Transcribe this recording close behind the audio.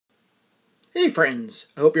Hey friends,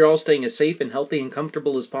 I hope you're all staying as safe and healthy and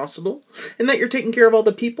comfortable as possible, and that you're taking care of all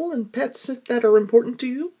the people and pets that are important to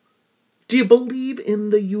you. Do you believe in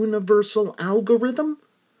the universal algorithm?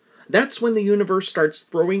 That's when the universe starts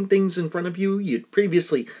throwing things in front of you you'd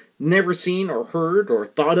previously never seen or heard or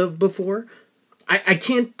thought of before. I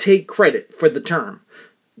can't take credit for the term.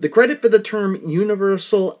 The credit for the term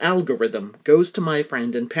universal algorithm goes to my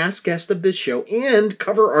friend and past guest of this show and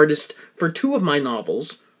cover artist for two of my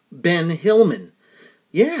novels, Ben Hillman.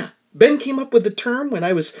 Yeah, Ben came up with the term when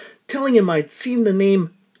I was telling him I'd seen the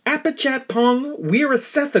name Apichatpong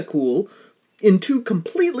Weerasethakul in two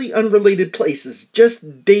completely unrelated places,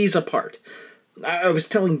 just days apart. I was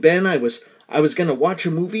telling Ben I was going to watch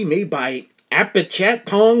a movie made by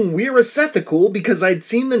Apichatpong Weerasethakul because I'd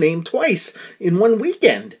seen the name twice in one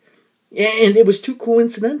weekend. And it was too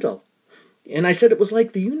coincidental. And I said it was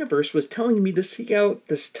like the universe was telling me to seek out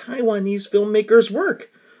this Taiwanese filmmaker's work.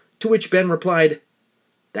 To which Ben replied,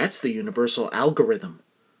 "That's the universal algorithm."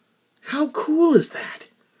 How cool is that?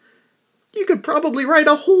 You could probably write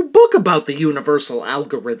a whole book about the universal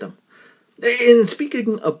algorithm. And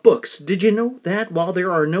speaking of books, did you know that while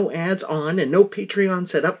there are no ads on and no Patreon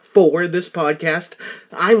set up for this podcast,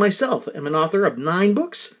 I myself am an author of 9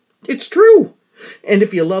 books? It's true! And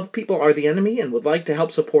if you love People Are the Enemy and would like to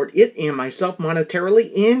help support it and myself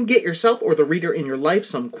monetarily and get yourself or the reader in your life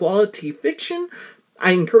some quality fiction,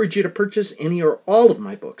 I encourage you to purchase any or all of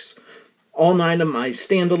my books. All 9 of my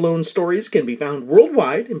standalone stories can be found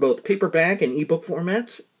worldwide in both paperback and ebook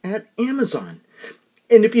formats at Amazon.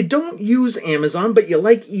 And if you don't use Amazon but you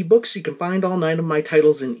like ebooks, you can find all 9 of my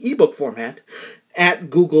titles in ebook format at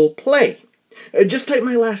Google Play. Just type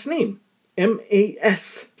my last name,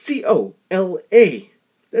 Mascola.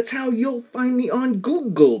 That's how you'll find me on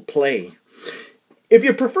Google Play. If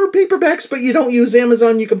you prefer paperbacks but you don't use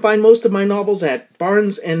Amazon, you can find most of my novels at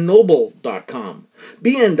barnesandnoble.com.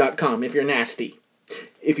 bn.com if you're nasty.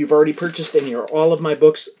 If you've already purchased any or all of my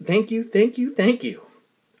books, thank you, thank you, thank you.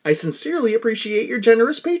 I sincerely appreciate your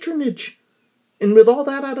generous patronage. And with all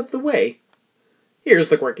that out of the way, here's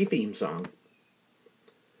the quirky theme song.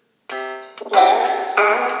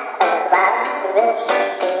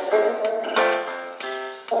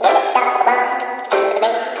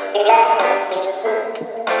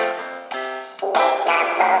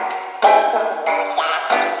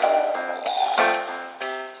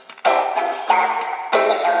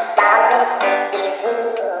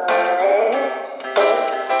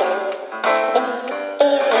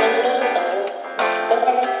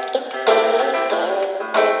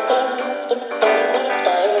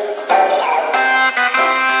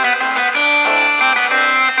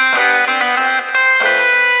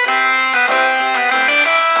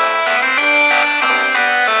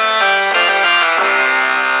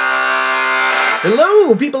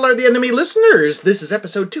 Hello, People Are the Enemy listeners! This is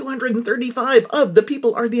episode 235 of the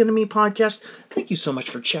People Are the Enemy podcast. Thank you so much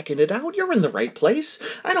for checking it out. You're in the right place.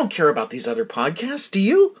 I don't care about these other podcasts, do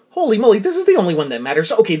you? Holy moly, this is the only one that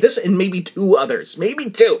matters. Okay, this and maybe 2 others. Maybe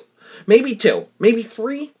 2. Maybe 2. Maybe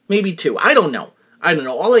 3. Maybe 2. I don't know.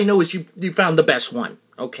 All I know is you found the best one.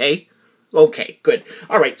 Okay? Okay, good.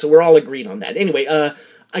 Alright, so we're all agreed on that. Anyway, I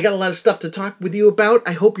got a lot of stuff to talk with you about.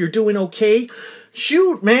 I hope you're doing okay.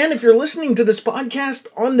 Shoot, man, if you're listening to this podcast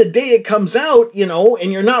on the day it comes out,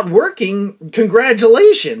 and you're not working,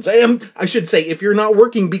 congratulations. I should say, if you're not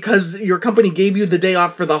working because your company gave you the day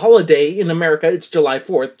off for the holiday, in America, it's July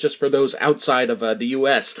 4th, just for those outside of the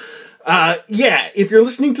U.S. If you're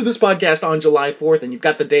listening to this podcast on July 4th and you've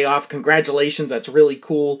got the day off, congratulations, that's really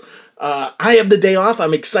cool. I have the day off,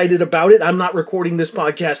 I'm excited about it. I'm not recording this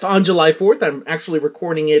podcast on July 4th, I'm actually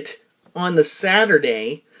recording it on the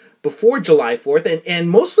Saturday before July 4th, and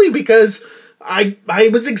mostly because I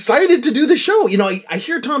was excited to do the show. I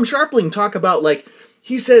hear Tom Sharpling talk about,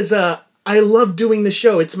 he says, I love doing the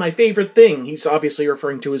show, it's my favorite thing. He's obviously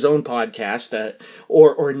referring to his own podcast,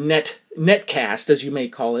 or netcast, as you may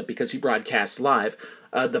call it, because he broadcasts live,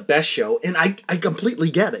 the best show, and I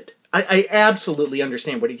completely get it. I absolutely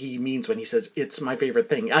understand what he means when he says it's my favorite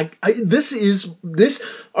thing. All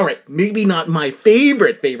right, maybe not my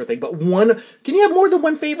favorite thing, but one. Can you have more than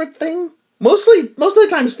one favorite thing? Most of the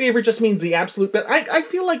times, favorite just means the absolute best. I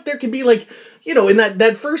feel like there could be in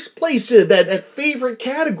that first place, that favorite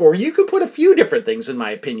category, you could put a few different things, in my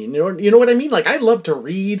opinion. You know what I mean? I love to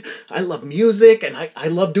read, I love music, and I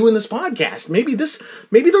love doing this podcast. Maybe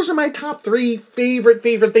those are my top 3 favorite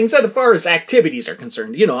things as far as activities are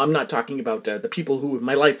concerned. I'm not talking about the people in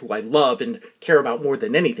my life who I love and care about more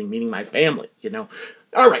than anything, meaning my family,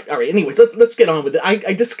 All right. Anyways, let's get on with it.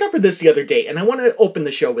 I discovered this the other day, and I want to open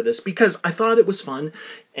the show with this because I thought it was fun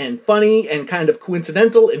and funny and kind of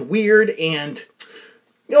coincidental and weird. And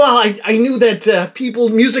well, I knew that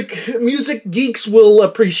music geeks will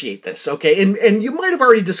appreciate this. Okay, and you might have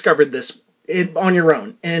already discovered this on your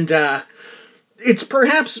own. And it's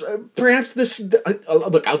perhaps this.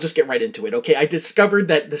 Look, I'll just get right into it. Okay, I discovered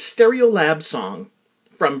that the Stereolab song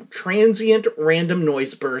from Transient Random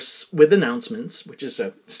Noise Bursts with Announcements, which is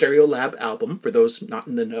a Stereolab album for those not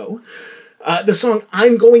in the know. The song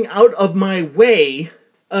I'm Going Out of My Way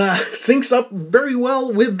syncs up very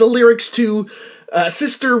well with the lyrics to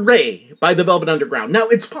Sister Ray by the Velvet Underground. Now,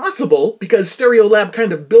 it's possible, because Stereolab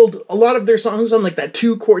kind of build a lot of their songs on like that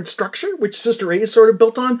 2-chord structure, which Sister Ray is sort of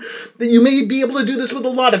built on, that you may be able to do this with a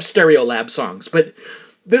lot of Stereolab songs, but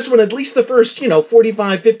this one, at least the first,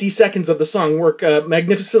 45, 50 seconds of the song work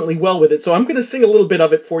magnificently well with it, so I'm going to sing a little bit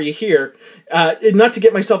of it for you here. Not to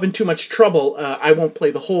get myself in too much trouble, I won't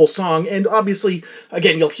play the whole song, and obviously,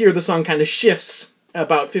 again, you'll hear the song kind of shifts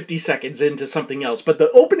about 50 seconds into something else, but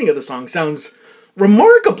the opening of the song sounds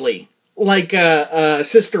remarkably like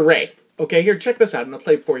Sister Ray. Okay, here, check this out, and I'll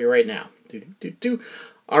play it for you right now.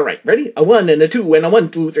 All right, ready? A 1 and a 2 and a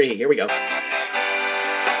 1, 2, 3. Here we go.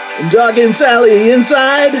 Doc and Sally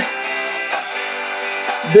inside,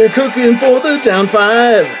 they're cooking for the Down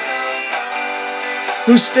 5,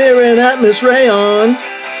 who's staring at Miss Rayon,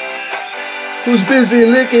 who's busy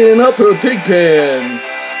licking up her pig pen.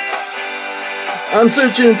 I'm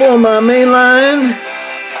searching for my main line.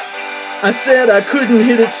 I said I couldn't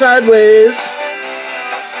hit it sideways.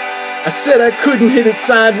 I said I couldn't hit it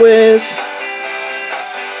sideways.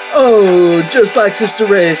 Oh, just like Sister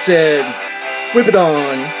Ray said, whip it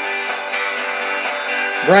on.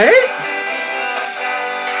 Right?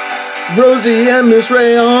 Rosie and Miss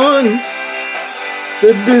Rayon,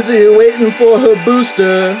 they're busy waiting for her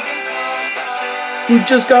booster, who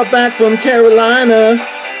just got back from Carolina.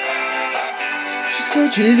 She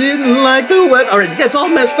said she didn't like the weather. Alright, it gets all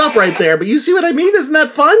messed up right there, but you see what I mean? Isn't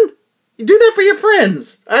that fun? You do that for your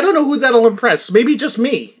friends. I don't know who that'll impress. Maybe just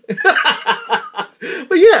me.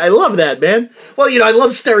 But yeah, I love that, man. Well, I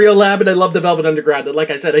love Stereolab and I love the Velvet Underground. And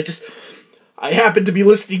like I said, I happened to be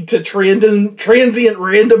listening to Transient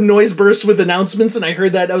Random Noise Bursts with Announcements, and I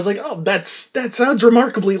heard that, and I was like, oh, that sounds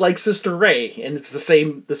remarkably like Sister Ray, and it's the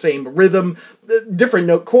same rhythm, different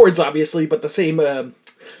note chords, obviously, but the same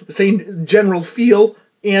general feel,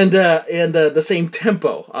 and the same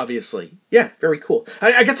tempo, obviously. Yeah, very cool.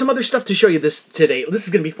 I got some other stuff to show you this today. This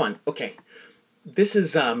is going to be fun. Okay. This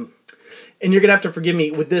is, and you're going to have to forgive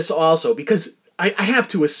me with this also, because I have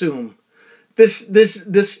to assume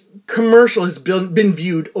this commercial has been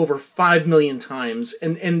viewed over 5 million times,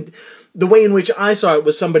 and the way in which I saw it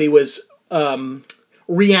was somebody was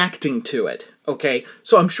reacting to it, okay?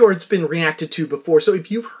 So I'm sure it's been reacted to before, so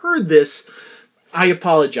if you've heard this, I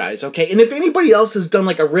apologize, okay? And if anybody else has done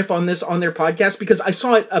like a riff on this on their podcast, because I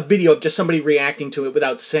saw a video of just somebody reacting to it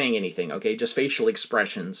without saying anything, okay? Just facial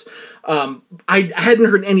expressions. I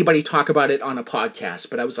hadn't heard anybody talk about it on a podcast,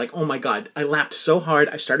 but I was like, oh my God, I laughed so hard.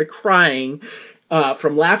 I started crying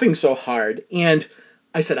from laughing so hard. And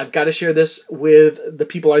I said, I've got to share this with the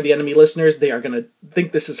People Are the Enemy listeners. They are going to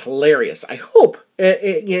think this is hilarious. I hope.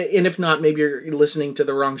 And if not, maybe you're listening to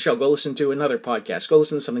the wrong show. Go listen to another podcast. Go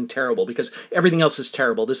listen to something terrible, because everything else is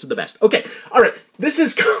terrible. This is the best. Okay. All right. This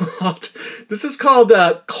is called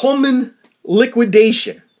Coleman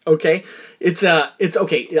Liquidation. Okay. It's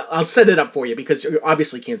okay. I'll set it up for you, because you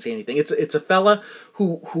obviously can't say anything. It's a fella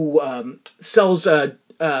who sells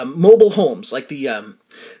mobile homes, like the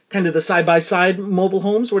kind of the side-by-side mobile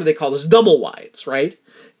homes. What do they call those? Double wides, right?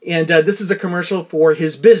 And this is a commercial for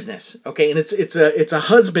his business, okay? And it's a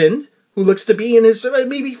husband who looks to be in his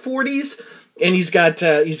maybe 40s, and he's got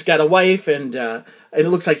a wife, and it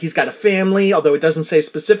looks like he's got a family, although it doesn't say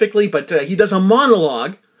specifically. But he does a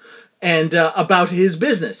monologue and about his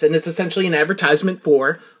business, and it's essentially an advertisement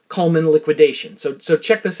for Coleman Liquidation. So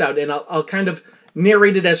check this out, and I'll kind of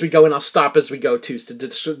narrate it as we go, and I'll stop as we go too to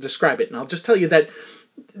describe it. And I'll just tell you that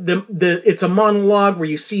it's a monologue where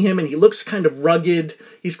you see him, and he looks kind of rugged.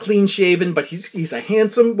 He's clean shaven, but he's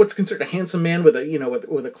what's considered a handsome man with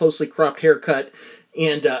a closely cropped haircut.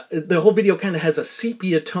 And the whole video kind of has a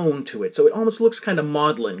sepia tone to it, so it almost looks kind of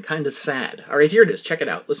maudlin, kind of sad. All right, here it is. Check it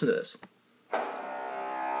out. Listen to this.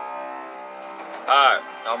 Hi,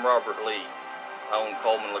 I'm Robert Lee. I own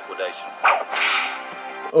Coleman Liquidation.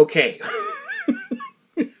 Okay.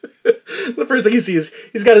 The first thing you see is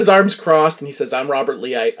he's got his arms crossed, and he says, I'm Robert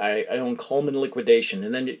Lee, I own Coleman Liquidation.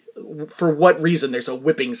 And then, for what reason, there's a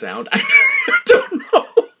whipping sound. I don't know.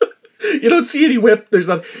 You don't see any whip. There's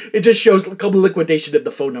nothing. It just shows Coleman Liquidation and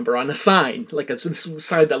the phone number on a sign, like a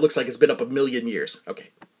sign that looks like it's been up 1,000,000 years. Okay.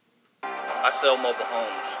 I sell mobile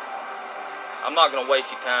homes. I'm not going to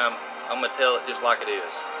waste your time. I'm going to tell it just like it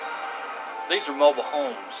is. These are mobile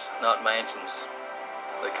homes, not mansions.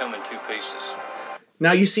 They come in 2 pieces.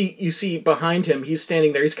 Now you see behind him, he's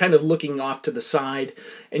standing there, he's kind of looking off to the side,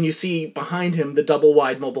 and you see behind him the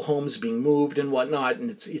double-wide mobile homes being moved and whatnot, and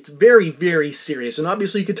it's very, very serious. And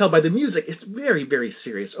obviously you can tell by the music, it's very, very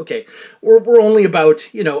serious. Okay, we're only about,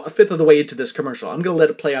 a fifth of the way into this commercial. I'm going to let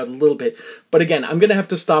it play out a little bit, but again, I'm going to have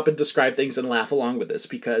to stop and describe things and laugh along with this,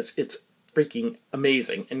 because it's freaking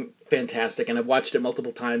amazing and fantastic, and I've watched it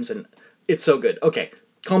multiple times, and it's so good. Okay,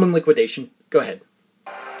 Coleman Liquidation, go ahead.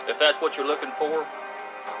 If that's what you're looking for,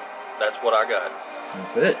 that's what I got.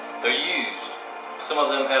 That's it. They're used. Some of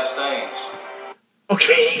them have stains.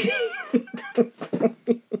 Okay.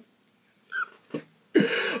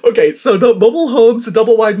 Okay, so the mobile homes, the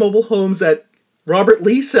double-wide mobile homes that Robert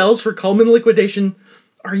Lee sells for Coleman Liquidation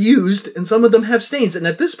are used, and some of them have stains. And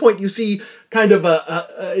at this point, you see kind of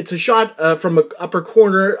it's a shot from an upper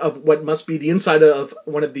corner of what must be the inside of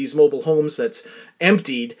one of these mobile homes that's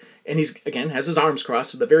emptied. And he's, again, has his arms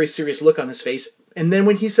crossed with a very serious look on his face. And then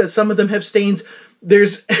when he says some of them have stains,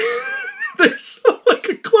 there's like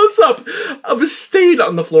a close-up of a stain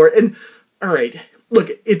on the floor. And, all right,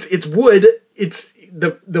 look, it's wood. It's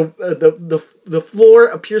the floor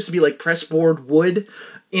appears to be like pressboard wood.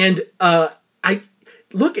 And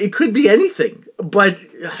look, it could be anything, but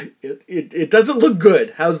it doesn't look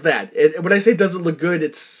good. How's that? When I say doesn't look good,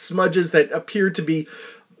 it's smudges that appear to be...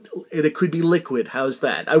 It could be liquid. How's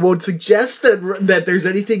that? I won't suggest that there's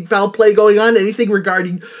anything foul play going on, anything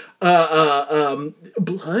regarding blood.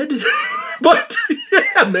 But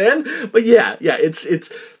yeah, man. But yeah,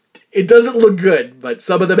 it doesn't look good. But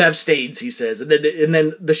some of them have stains, he says, and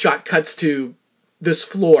then the shot cuts to this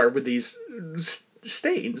floor with these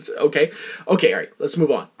stains. Okay, all right. Let's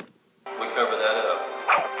move on. We cover that up.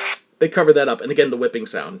 They cover that up, and again the whipping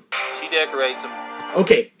sound. She decorates them.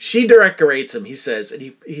 Okay, she decorates him, he says, and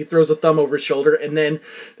he throws a thumb over his shoulder, and then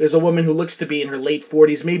there's a woman who looks to be in her late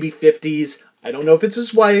 40s, maybe 50s. I don't know if it's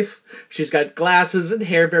his wife. She's got glasses and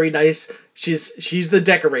hair, very nice. She's the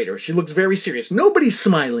decorator. She looks very serious. Nobody's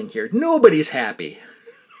smiling here. Nobody's happy.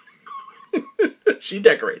 She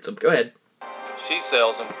decorates him. Go ahead. She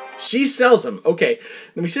sells them. She sells them. Okay.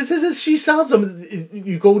 Then she says she sells them.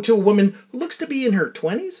 You go to a woman who looks to be in her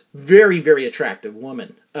 20s. Very, very attractive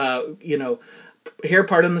woman. Hair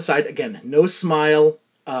part on the side, again, no smile,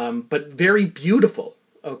 but very beautiful,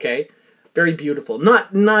 okay? Very beautiful.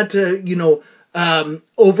 Not overly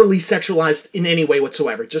sexualized in any way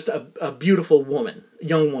whatsoever. Just a beautiful woman,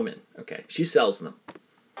 young woman, okay? She sells them.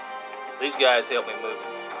 These guys help me move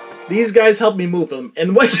them. These guys help me move them,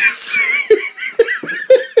 and what you see...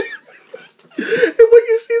 and what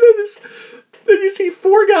you see then you see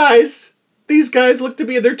 4 guys. These guys look to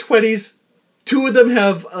be in their 20s. 2 of them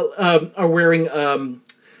are wearing how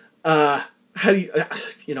do you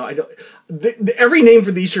I don't every name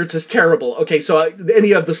for these shirts is terrible. Okay, so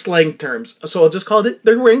any of the slang terms. So I'll just call it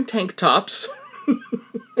they're wearing tank tops. And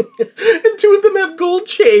 2 of them have gold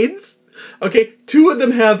chains. Okay, 2 of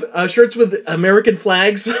them have shirts with American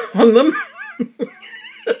flags on them.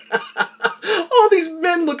 All these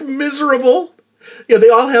men look miserable. They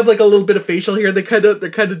all have like a little bit of facial hair. They're kind of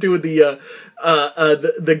doing the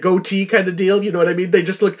goatee kind of deal. You know what I mean? They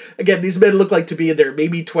just look, again, these men look like to be in their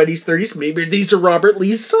maybe 20s, 30s. Maybe these are Robert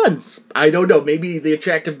Lee's sons. I don't know. Maybe the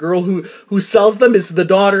attractive girl who sells them is the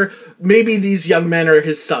daughter. Maybe these young men are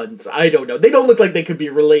his sons. I don't know. They don't look like they could be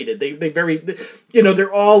related.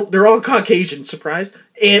 They're all Caucasian. Surprise.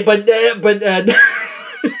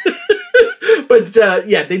 But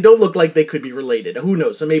they don't look like they could be related. Who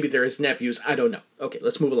knows? So maybe they're his nephews. I don't know. Okay,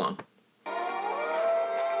 let's move along.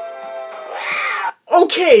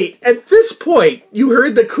 Okay, at this point, you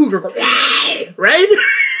heard the cougar go, right?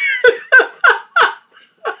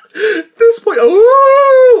 At this point,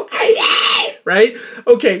 ooh, right?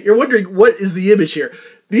 Okay, you're wondering, what is the image here?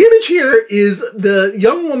 The image here is the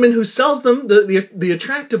young woman who sells them, the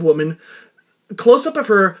attractive woman, close up of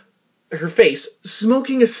her face,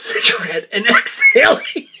 smoking a cigarette and exhaling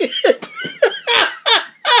it.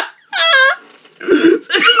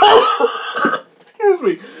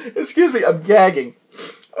 Excuse me, I'm gagging.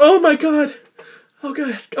 Oh my god. Oh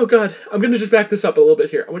god. I'm going to just back this up a little bit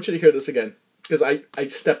here. I want you to hear this again, because I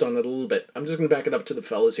stepped on it a little bit. I'm just going to back it up to the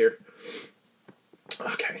fellas here.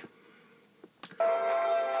 Okay.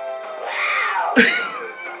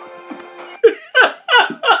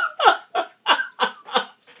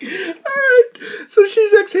 So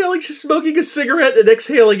she's exhaling, she's smoking a cigarette and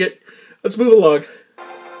exhaling it. Let's move along.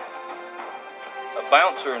 A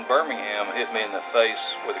bouncer in Birmingham hit me in the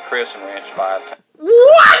face with a crescent wrench 5 times.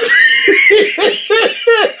 What?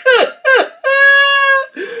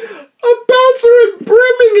 A bouncer in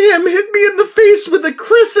Birmingham hit me in the face with a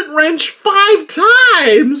crescent wrench 5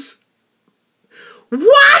 times.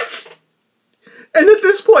 What? And at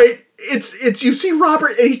this point, it's you see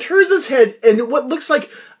Robert, and he turns his head, and what looks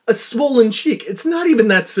like a swollen cheek. It's not even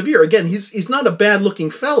that severe. Again, he's not a bad looking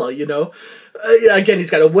fella, you know. Again, he's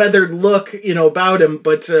got a weathered look, you know, about him,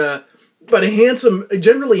 but a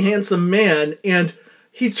generally handsome man. And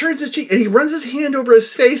he turns his cheek and he runs his hand over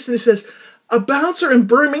his face and he says, "A bouncer in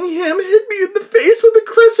Birmingham hit me in the face with a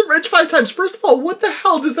crescent wrench 5 times." First of all, what the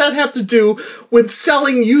hell does that have to do with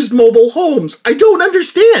selling used mobile homes? I don't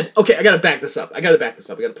understand. Okay, I gotta back this up. I gotta play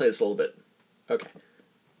this a little bit. Okay.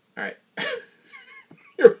 All right.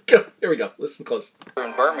 Here we go. Listen close.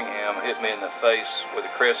 In Birmingham hit me in the face with a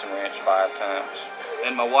crescent wrench 5 times.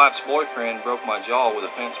 And my wife's boyfriend broke my jaw with a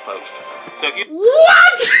fence post. So if you...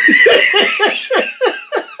 What?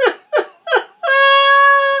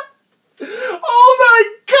 Oh my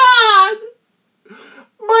God!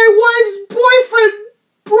 My wife's boyfriend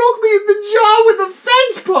broke me in the jaw with a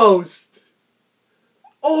fence post!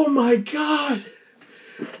 Oh my God!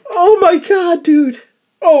 Oh my God, dude!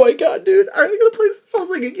 Oh my God, dude! All right, I'm gonna play this whole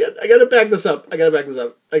thing again. I gotta back this up. I gotta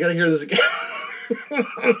hear this again.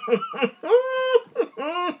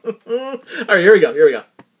 All right, here we go.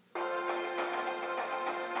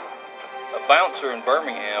 A bouncer in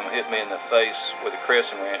Birmingham hit me in the face with a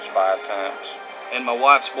crescent wrench 5 times. And my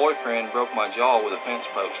wife's boyfriend broke my jaw with a fence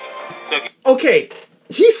post. So if you... Okay,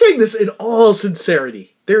 he's saying this in all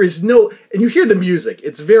sincerity. There is no... And you hear the music.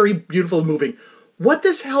 It's very beautiful and moving. What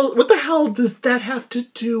the hell does that have to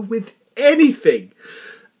do with anything?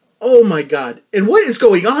 Oh my God. And what is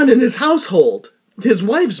going on in his household? His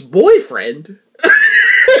wife's boyfriend?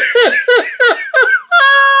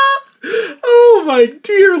 Oh my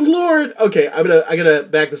dear Lord. Okay, I'm gonna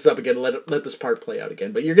back this up again and let this part play out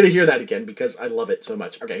again. But you're gonna hear that again because I love it so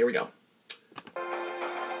much. Okay, here we go. A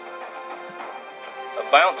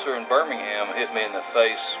bouncer in Birmingham hit me in the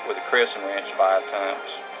face with a crescent wrench 5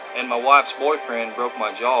 times. And my wife's boyfriend broke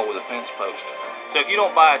my jaw with a fence post. So if you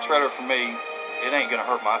don't buy a trailer from me, it ain't gonna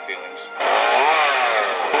hurt my feelings.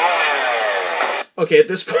 Okay, at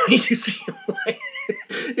this point you see him like,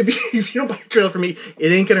 if you don't buy a trailer from me,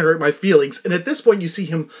 it ain't gonna hurt my feelings. And at this point you see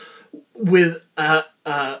him with a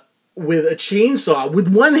chainsaw with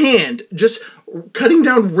one hand, just cutting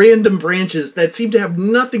down random branches that seem to have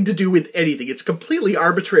nothing to do with anything. It's completely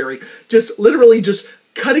arbitrary. Just literally just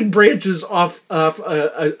cutting branches off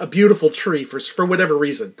a beautiful tree for whatever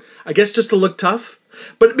reason. I guess just to look tough.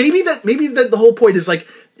 But maybe that the whole point is like,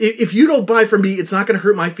 if you don't buy from me, it's not going to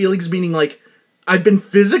hurt my feelings. Meaning like, I've been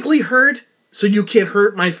physically hurt, so you can't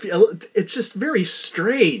hurt my feelings. It's just very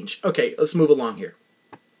strange. Okay, let's move along here.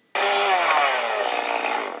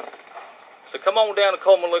 So come on down to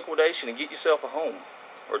Coleman Liquidation and get yourself a home.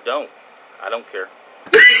 Or don't. I don't care.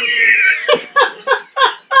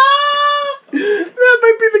 That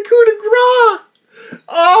might be the coup de grace.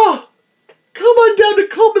 Oh, come on down to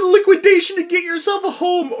Coleman Liquidation and get yourself a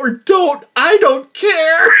home, or don't. I don't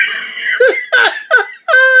care.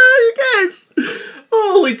 You guys.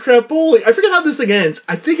 Holy crap, I forget how this thing ends.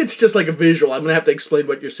 I think it's just like a visual. I'm going to have to explain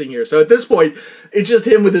what you're seeing here. So at this point, it's just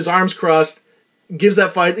him with his arms crossed. Gives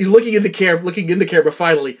that fight. He's looking in the camera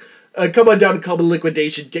finally. Come on down to Coleman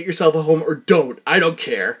Liquidation. Get yourself a home, or don't. I don't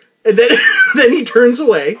care. And then, then he turns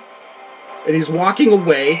away. And he's walking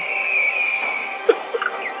away.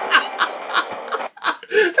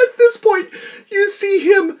 At this point, you see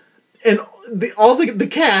him and all the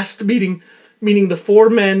cast, meaning the 4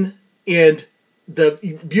 men and the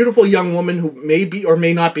beautiful young woman who may be or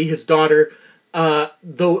may not be his daughter,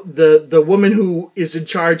 the woman who is in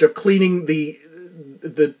charge of cleaning the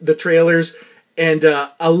trailers, and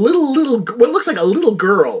a little what looks like a little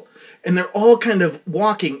girl, and they're all kind of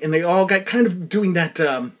walking, and they all got kind of doing that.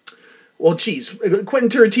 Well, geez, Quentin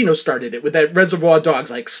Tarantino started it with that Reservoir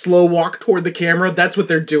Dogs, like slow walk toward the camera. That's what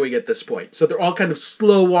they're doing at this point. So they're all kind of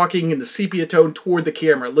slow walking in the sepia tone toward the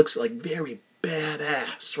camera. It looks like very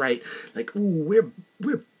badass, right? Like, ooh,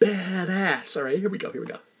 we're badass. All right, here we go.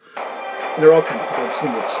 And they're all kind of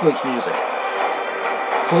listening to Slink's music.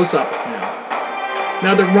 Close up now.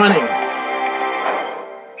 Now they're running.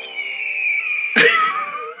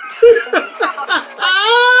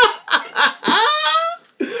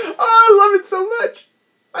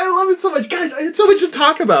 I love it so much. Guys, I had so much to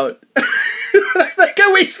talk about. Like,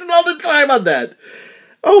 I wasted all the time on that.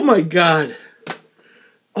 Oh my God,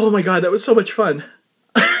 that was so much fun.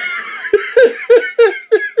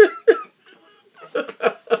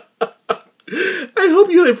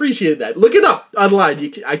 really appreciated that. Look it up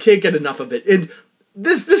online. I can't get enough of it. And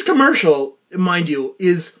this commercial, mind you,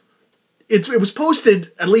 it was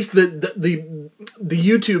posted, at least the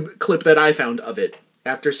YouTube clip that I found of it,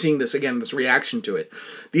 after seeing this again, this reaction to it.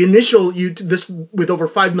 The initial this with over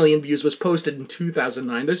 5 million views was posted in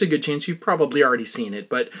 2009. There's a good chance you've probably already seen it,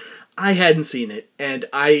 but I hadn't seen it, and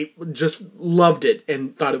I just loved it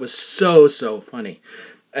and thought it was so funny.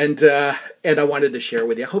 And I wanted to share it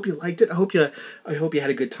with you. I hope you liked it. I hope you had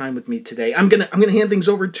a good time with me today. I'm gonna hand things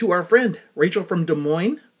over to our friend Rachel from Des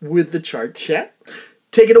Moines with the Chart Chat.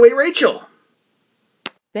 Take it away, Rachel.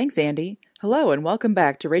 Thanks, Andy. Hello, and welcome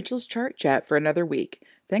back to Rachel's Chart Chat for another week.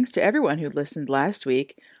 Thanks to everyone who listened last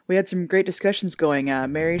week. We had some great discussions going.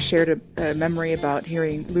 Mary shared a memory about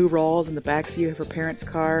hearing Lou Rawls in the backseat of her parents'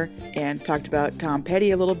 car and talked about Tom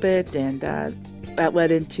Petty a little bit, and that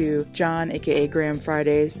led into John, aka Graham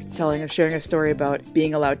Fridays, sharing a story about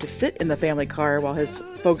being allowed to sit in the family car while his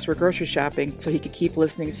folks were grocery shopping so he could keep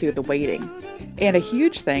listening to The Waiting. And a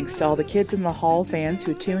huge thanks to all the Kids in the Hall fans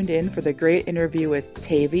who tuned in for the great interview with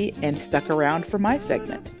Tavy and stuck around for my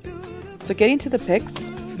segment. So getting to the picks,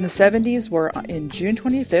 from the 70s were in June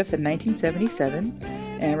 25th in 1977,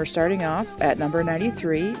 and we're starting off at number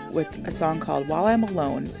 93 with a song called While I'm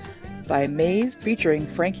Alone by Maze featuring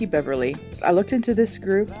Frankie Beverly. I looked into this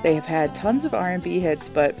group. They have had tons of R&B hits,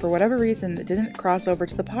 but for whatever reason, it didn't cross over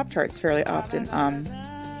to the pop charts fairly often.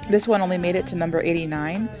 This one only made it to number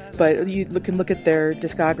 89, but you can look at their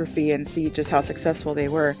discography and see just how successful they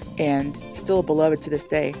were, and still beloved to this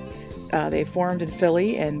day. They formed in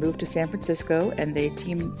Philly and moved to San Francisco, and they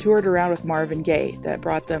toured around with Marvin Gaye that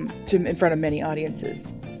brought them in front of many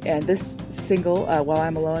audiences. And this single, While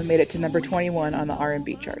I'm Alone, made it to number 21 on the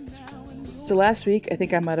R&B charts. So last week, I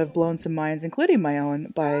think I might have blown some minds, including my own,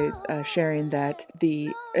 by sharing that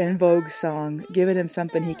the En Vogue song, Giving Him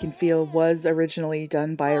Something He Can Feel, was originally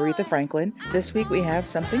done by Aretha Franklin. This week we have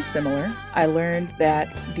something similar. I learned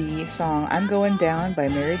that the song I'm Going Down by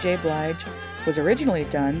Mary J. Blige was originally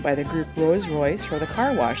done by the group Rose Royce for the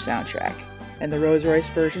Car Wash soundtrack. And the Rose Royce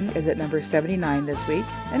version is at number 79 this week,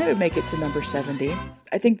 and it would make it to number 70.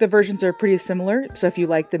 I think the versions are pretty similar, so if you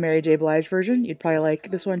like the Mary J. Blige version, you'd probably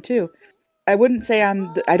like this one too. I wouldn't say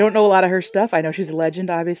I don't know a lot of her stuff. I know she's a legend,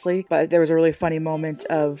 obviously, but there was a really funny moment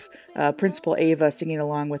of Principal Ava singing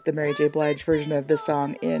along with the Mary J. Blige version of this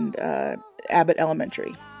song in Abbott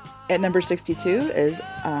Elementary. At number 62 is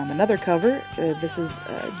another cover. This is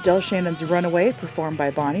Del Shannon's Runaway, performed by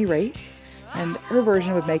Bonnie Raitt, and her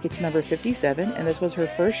version would make it to number 57, and this was her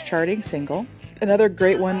first charting single. Another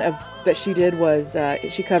great one that she did was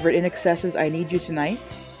she covered INXS's I Need You Tonight.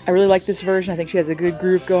 I really like this version. I think she has a good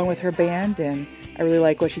groove going with her band, and I really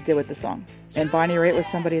like what she did with the song. And Bonnie Raitt was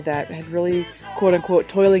somebody that had really, quote-unquote,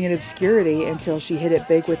 toiling in obscurity until she hit it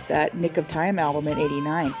big with that Nick of Time album in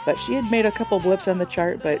 '89. But she had made a couple blips on the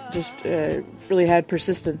chart, but just really had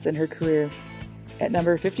persistence in her career. At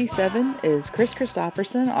number 57 is Kris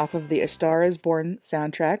Kristofferson off of the A Star Is Born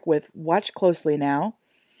soundtrack with Watch Closely Now.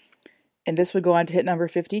 And this would go on to hit number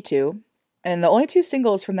 52. And the only two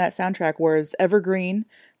singles from that soundtrack was Evergreen,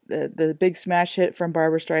 the big smash hit from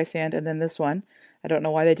Barbra Streisand, and then this one. I don't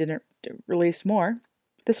know why they didn't release more.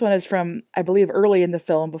 This one is from, I believe, early in the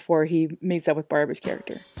film before he meets up with Barbara's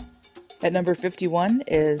character. At number 51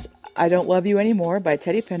 is I Don't Love You Anymore by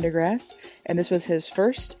Teddy Pendergrass, and this was his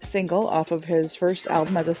first single off of his first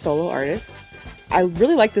album as a solo artist. I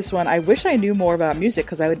really like this one. I wish I knew more about music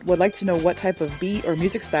because I would like to know what type of beat or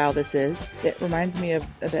music style this is. It reminds me of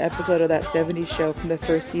the episode of that 70s show from the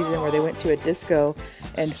first season where they went to a disco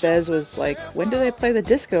and Fez was like, when do they play the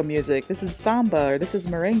disco music? This is samba or this is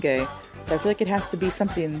merengue. So I feel like it has to be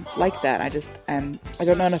something like that. I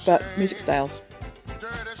don't know enough about music styles.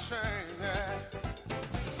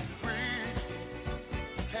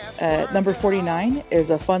 Number 49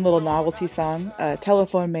 is a fun little novelty song,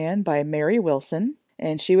 Telephone Man by Mary Wilson.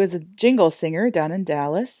 And she was a jingle singer down in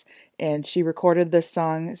Dallas. And she recorded this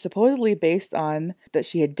song supposedly based on that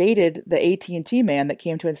she had dated the AT&T man that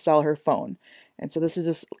came to install her phone. And so this is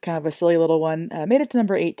just kind of a silly little one. Made it to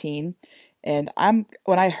number 18. And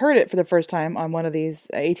when I heard it for the first time on one of these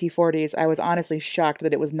AT40s, I was honestly shocked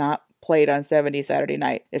that it was not played on 70 Saturday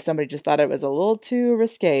night. If somebody just thought it was a little too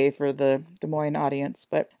risque for the Des Moines audience.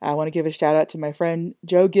 But I want to give a shout out to my friend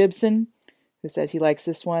Joe Gibson, who says he likes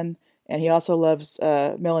this one. And he also loves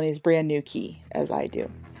Melanie's Brand New Key, as I do.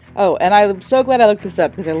 Oh, and I'm so glad I looked this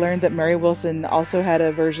up because I learned that Mary Wilson also had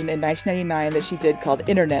a version in 1999 that she did called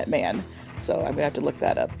Internet Man. So I'm going to have to look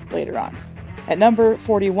that up later on. At number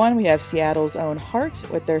 41, we have Seattle's Own Heart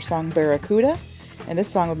with their song Barracuda. And this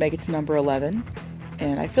song would make it to number 11.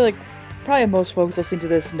 And I feel like Probably most folks listening to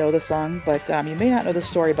this know the song, but you may not know the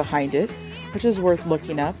story behind it, which is worth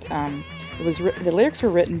looking up. The lyrics were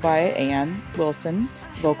written by Ann Wilson,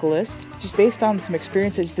 vocalist, just based on some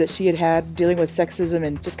experiences that she had had dealing with sexism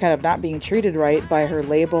and just kind of not being treated right by her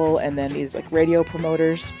label and then these like radio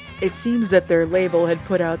promoters. It seems that their label had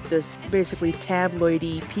put out this basically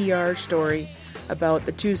tabloidy PR story about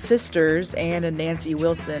the two sisters, Ann and Nancy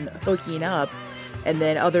Wilson, hooking up, and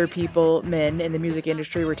then other people, men in the music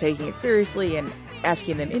industry, were taking it seriously and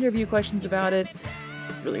asking them interview questions about it.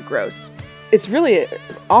 It's really gross. It's really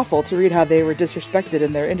awful to read how they were disrespected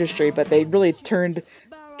in their industry, but they really turned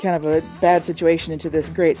kind of a bad situation into this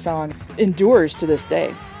great song. Endures to this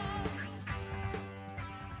day.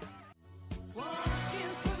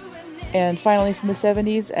 And finally from the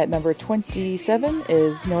 70s, at number 27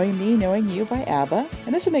 is Knowing Me, Knowing You by ABBA.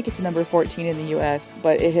 And this would make it to number 14 in the US,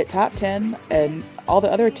 but it hit top 10 in all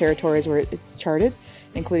the other territories where it's charted,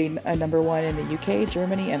 including a number 1 in the UK,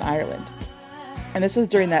 Germany, and Ireland. And this was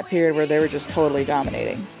during that period where they were just totally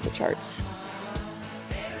dominating the charts.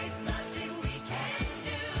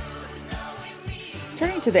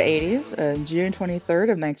 Turning to the 80s, June 23rd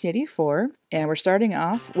of 1984, and we're starting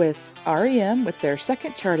off with REM with their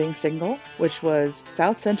second charting single, which was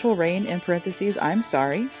South Central Rain, in parentheses, I'm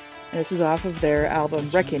Sorry. And this is off of their album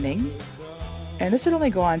Reckoning. And this would only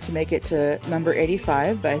go on to make it to number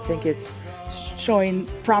 85, but I think it's showing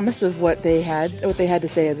promise of what they had to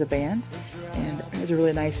say as a band. And it has a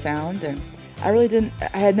really nice sound, and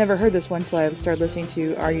I had never heard this one until I started listening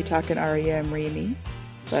to Are You Talking REM Remy,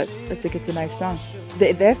 but I think it's a nice song.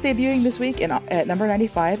 That's debuting this week at number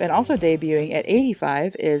 95, and also debuting at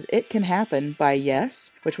 85 is It Can Happen by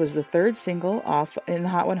Yes, which was the third single off in the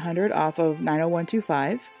Hot 100 off of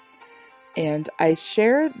 90125. And I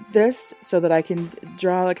share this so that I can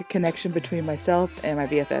draw like a connection between myself and my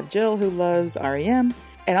BFF Jill, who loves REM.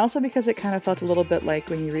 And also because it kind of felt a little bit like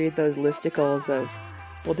when you read those listicles of,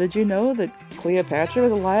 well, did you know that Cleopatra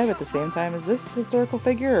was alive at the same time as this historical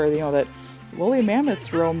figure? Or, that woolly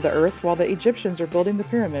mammoths roamed the earth while the Egyptians were building the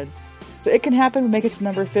pyramids. So It Can Happen would make it to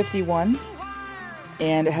number 51.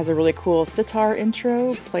 And it has a really cool sitar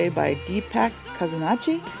intro played by Deepak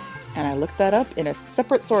Kazanachi. And I looked that up in a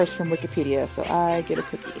separate source from Wikipedia, so I get a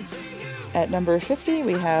cookie. At number 50,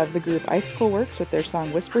 we have the group Icicle Works with their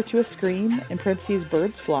song Whisper to a Scream, in parentheses,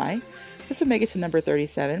 Birds Fly. This would make it to number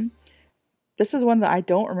 37. This is one that I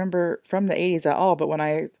don't remember from the 80s at all, but when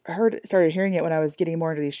I started hearing it when I was getting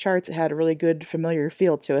more into these charts, it had a really good familiar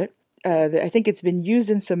feel to it. I think it's been used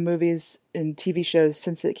in some movies and TV shows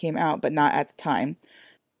since it came out, but not at the time.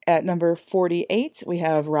 At number 48, we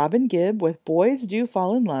have Robin Gibb with Boys Do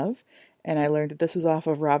Fall in Love. And I learned that this was off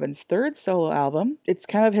of Robin's third solo album. It's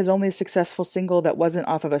kind of his only successful single that wasn't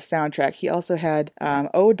off of a soundtrack. He also had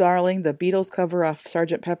Oh Darling, the Beatles cover off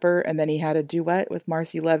Sgt. Pepper, and then he had a duet with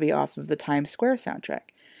Marcy Levy off of the Times Square soundtrack.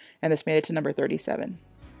 And this made it to number 37.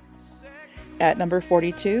 At number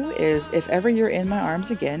 42 is If Ever You're in My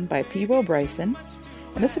Arms Again by Peebo Bryson.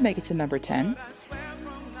 And this would make it to number 10.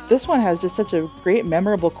 This one has just such a great,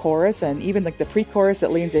 memorable chorus, and even like the pre-chorus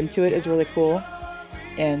that leans into it is really cool.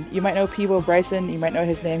 And you might know Peebo Bryson, you might know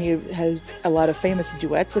his name. He has a lot of famous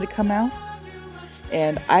duets that have come out.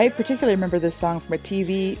 And I particularly remember this song from a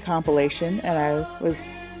TV compilation, and I was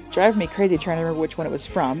driving me crazy trying to remember which one it was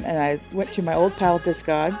from. And I went to my old pal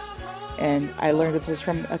Discogs, and I learned that this was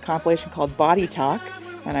from a compilation called Body Talk.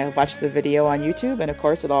 And I watched the video on YouTube, and of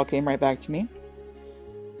course it all came right back to me.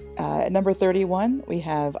 At number 31, we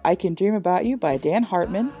have I Can Dream About You by Dan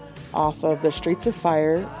Hartman, off of the Streets of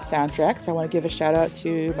Fire soundtrack. So I want to give a shout out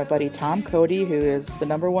to my buddy Tom Cody, who is the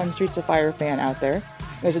number one Streets of Fire fan out there.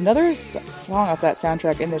 There's another song off that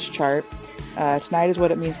soundtrack in this chart. Tonight Is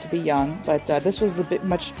What It Means to Be Young, but this was a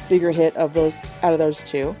much bigger hit out of those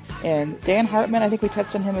two. And Dan Hartman, I think we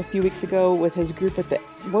touched on him a few weeks ago with his group with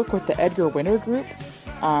the Edgar Winter Group.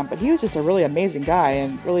 But he was just a really amazing guy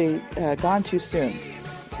and really gone too soon.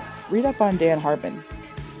 Read up on Dan Hartman.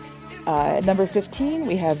 At number 15,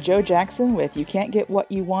 we have Joe Jackson with You Can't Get What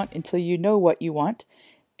You Want Until You Know What You Want.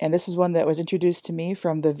 And this is one that was introduced to me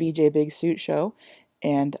from the VJ Big Suit show.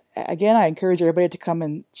 And again, I encourage everybody to come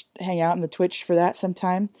and hang out in the Twitch for that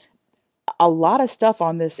sometime. A lot of stuff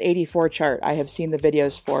on this 84 chart I have seen the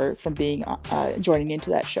videos from being joining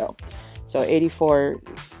into that show. So 84,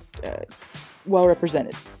 well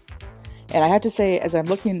represented. And I have to say, as I'm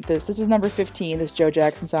looking at this is number 15, this Joe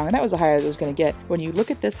Jackson song, and that was the highest I was going to get. When you look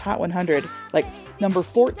at this Hot 100, like number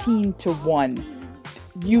 14 to 1,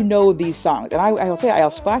 you know these songs. And I'll say,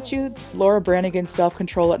 I'll spot you Laura Branigan's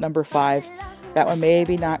Self-Control at number 5. That one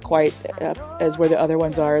maybe not quite as where the other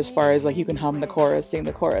ones are as far as like you can hum the chorus, sing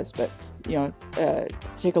the chorus, but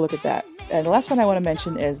take a look at that. And the last one I want to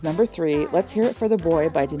mention is number 3, Let's Hear It for the Boy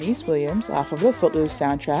by Denise Williams off of the Footloose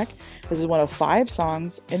soundtrack. This is one of 5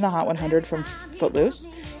 songs in the Hot 100 from Footloose.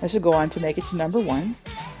 This would go on to make it to number 1.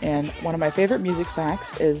 And one of my favorite music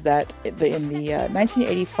facts is that in the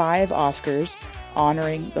 1985 Oscars,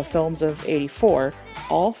 honoring the films of 84,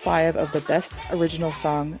 all 5 of the Best Original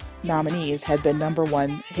Song nominees had been number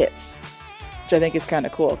 1 hits, which I think is kind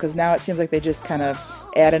of cool, because now it seems like they just kind of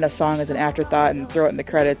add in a song as an afterthought and throw it in the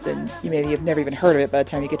credits, and you maybe have never even heard of it by the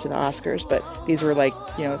time you get to the Oscars, but these were like,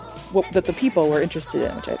 that the people were interested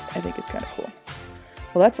in, which I think is kind of cool.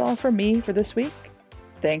 Well, that's all from me for this week.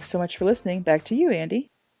 Thanks so much for listening. Back to you, Andy.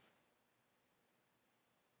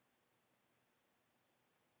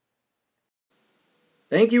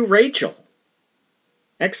 Thank you, Rachel.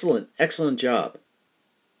 Excellent job.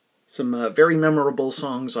 Some very memorable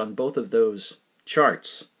songs on both of those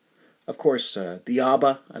charts. Of course, the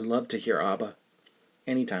ABBA. I love to hear ABBA.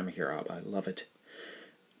 Anytime I hear ABBA, I love it.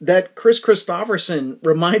 That Kris Kristofferson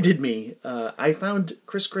reminded me, I found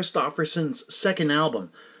Kris Kristofferson's second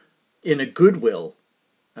album in a Goodwill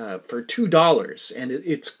for $2, and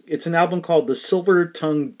it's an album called The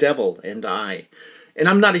Silver-Tongued Devil and I. And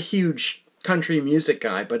I'm not a huge country music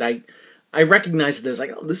guy, but I recognized it as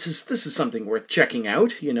like, oh, this is something worth checking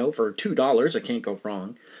out, for $2, I can't go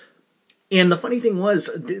wrong. And the funny thing was,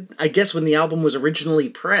 I guess when the album was originally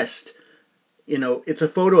pressed, it's a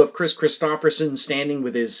photo of Kris Kristofferson standing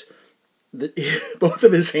with both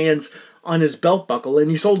of his hands on his belt buckle, and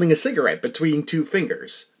he's holding a cigarette between 2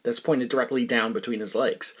 fingers that's pointed directly down between his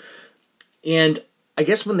legs. And I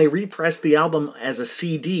guess when they repressed the album as a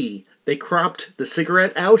CD, they cropped the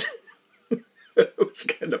cigarette out. It was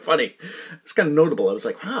kind of funny. It was kind of notable. I was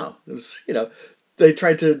like, wow. It was, they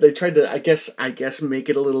tried to, I guess, make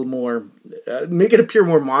it a little more, make it appear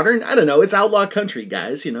more modern. I don't know. It's outlaw country,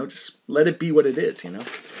 guys. Just let it be what it is.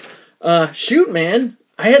 Shoot, man.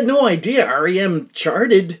 I had no idea REM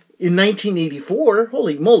charted in 1984.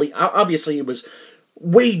 Holy moly! Obviously, it was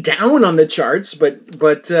way down on the charts, but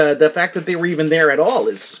the fact that they were even there at all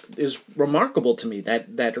is remarkable to me.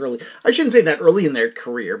 That early. I shouldn't say that early in their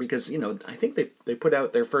career, because I think they put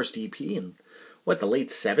out their first EP in the late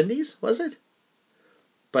 70s, was it?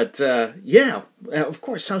 But yeah, of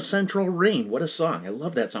course, South Central Rain. What a song! I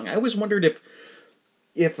love that song. I always wondered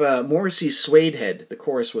if Morrissey's Suede Head, the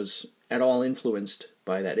chorus, was at all influenced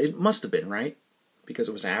by that. It must have been, right? Because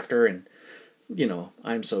it was after, and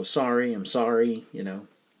I'm so sorry, I'm sorry,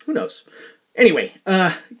 who knows? Anyway,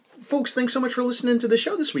 folks, thanks so much for listening to the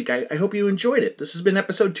show this week. I hope you enjoyed it. This has been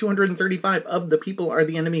episode 235 of the People Are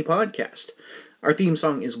the Enemy podcast. Our theme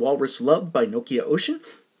song is Walrus Love by Nokia Ocean.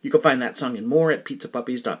 You can find that song and more at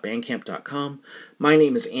pizzapuppies.bandcamp.com. My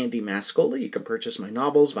name is Andy Mascola. You can purchase my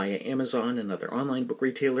novels via Amazon and other online book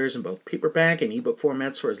retailers in both paperback and ebook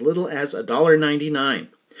formats for as little as $1.99.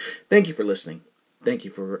 Thank you for listening. Thank you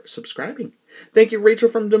for subscribing. Thank you, Rachel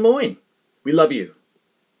from Des Moines. We love you.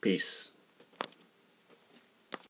 Peace.